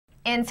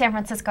In San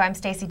Francisco, I'm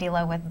Stacy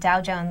Delo with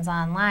Dow Jones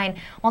Online.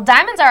 Well,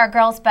 diamonds are a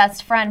girl's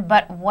best friend,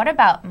 but what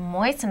about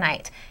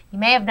moissanite? You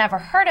may have never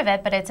heard of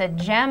it, but it's a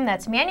gem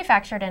that's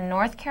manufactured in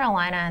North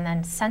Carolina and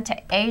then sent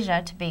to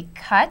Asia to be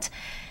cut.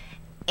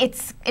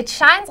 It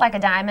shines like a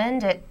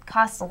diamond. It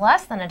costs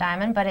less than a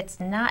diamond, but it's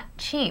not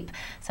cheap.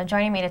 So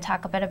joining me to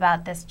talk a bit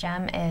about this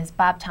gem is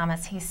Bob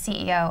Thomas. He's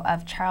CEO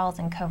of Charles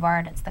 &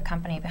 Covard. It's the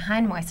company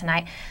behind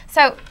Moissanite.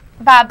 So,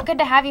 Bob, good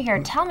to have you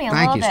here. Tell me a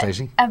little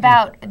bit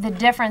about the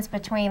difference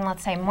between,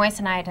 let's say,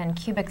 moissanite and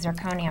cubic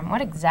zirconium.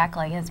 What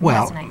exactly is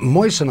moissanite?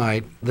 Well,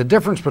 moissanite, the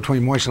difference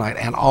between moissanite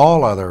and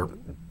all other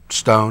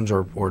stones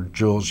or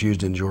jewels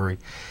used in jewelry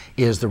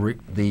is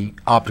the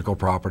optical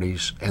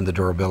properties and the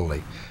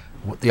durability.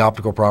 The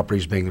optical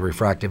properties being the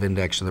refractive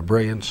index of the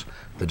brilliance,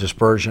 the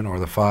dispersion or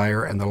the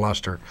fire, and the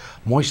luster.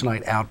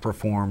 Moissanite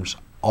outperforms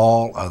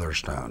all other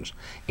stones,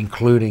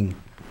 including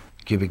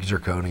cubic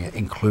zirconia,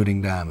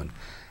 including diamond.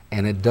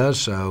 And it does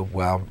so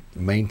while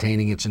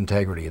maintaining its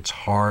integrity. It's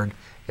hard,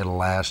 it'll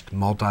last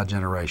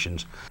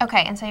multi-generations.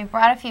 Okay, and so you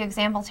brought a few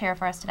examples here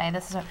for us today.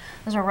 This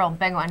is a real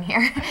big one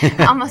here.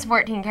 Almost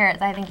 14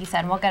 carats, I think you said,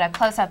 and we'll get a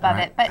close-up of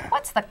it. But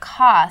what's the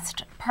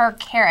cost per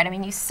carat? I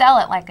mean, you sell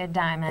it like a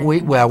diamond.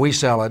 We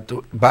sell it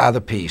by the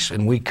piece,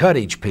 and we cut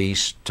each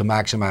piece to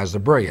maximize the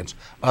brilliance.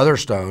 Other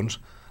stones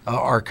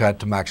are cut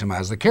to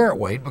maximize the carat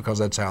weight because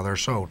that's how they're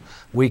sold.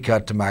 We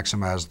cut to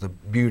maximize the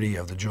beauty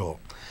of the jewel.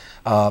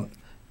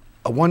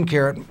 A 1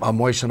 carat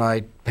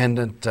moissanite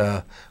pendant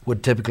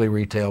would typically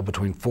retail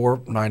between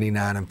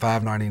 $4.99 and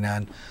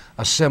 $5.99.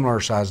 A similar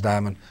sized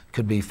diamond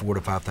could be $4,000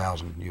 to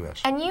 $5,000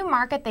 US. And you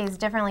market these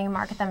differently. You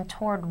market them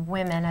toward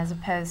women as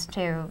opposed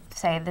to,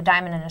 say, the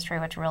diamond industry,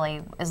 which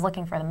really is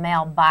looking for the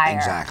male buyer.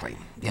 Exactly.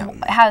 Yeah.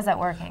 How is that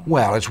working?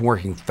 Well, it's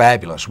working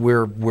fabulous.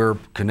 We're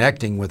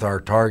connecting with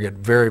our target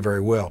very, very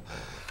well.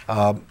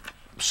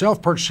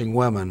 Self-purchasing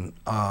women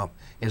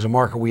is a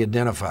market we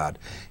identified.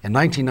 In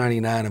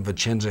 1999 in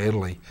Vicenza,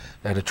 Italy,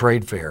 at a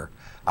trade fair,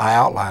 I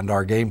outlined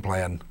our game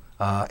plan,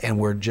 and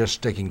we're just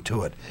sticking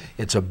to it.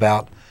 It's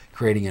about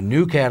creating a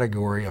new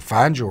category of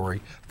fine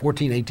jewelry,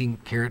 14, 18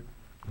 karat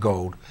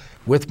gold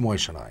with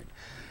moissanite,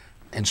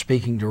 and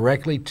speaking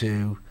directly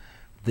to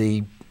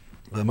the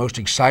most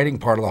exciting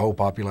part of the whole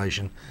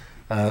population,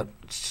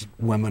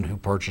 women who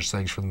purchase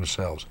things for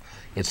themselves.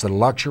 It's the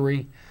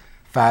luxury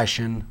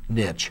fashion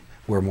niche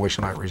where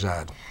moissanite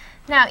resides.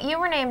 Now, you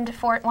were named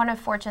one of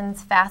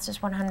Fortune's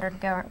fastest 100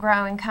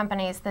 growing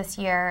companies this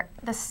year.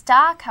 The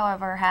stock,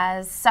 however,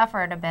 has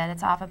suffered a bit.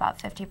 It's off about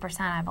 50%,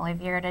 I believe,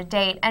 year to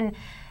date. And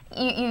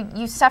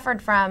you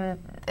suffered from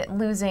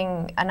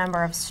losing a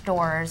number of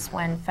stores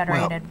when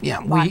Federated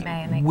bought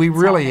May. We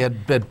really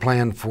had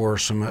planned for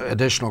some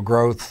additional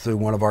growth through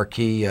one of our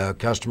key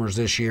customers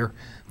this year.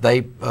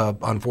 They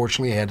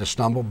unfortunately had to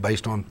stumble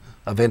based on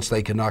events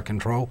they could not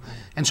control.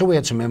 And so we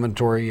had some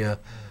inventory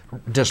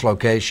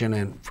dislocation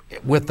and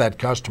with that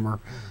customer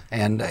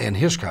and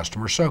his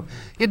customer. So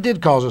it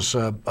did cause us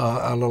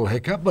a little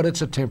hiccup, but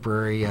it's a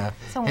temporary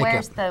So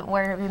hiccup.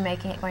 where are we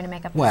going to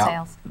make up the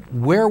sales?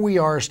 Where we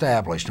are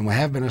established, and we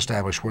have been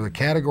established, where the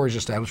category is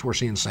established, we're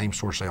seeing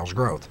same-store sales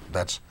growth.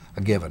 That's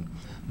a given.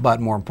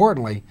 But more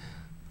importantly,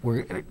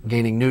 we're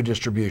gaining new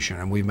distribution,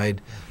 and we've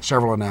made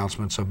several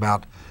announcements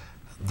about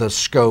the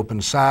scope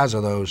and size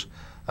of those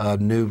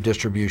new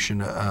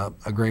distribution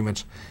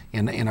agreements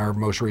in our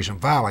most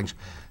recent filings,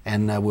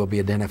 and we'll be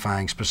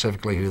identifying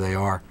specifically who they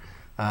are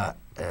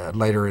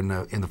later in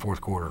the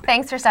fourth quarter.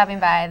 Thanks for stopping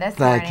by this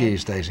morning. Thank you,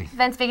 Stacy.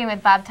 Been speaking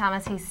with Bob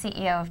Thomas. He's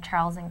CEO of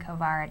Charles &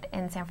 Covard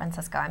in San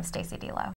Francisco. I'm Stacy Delo.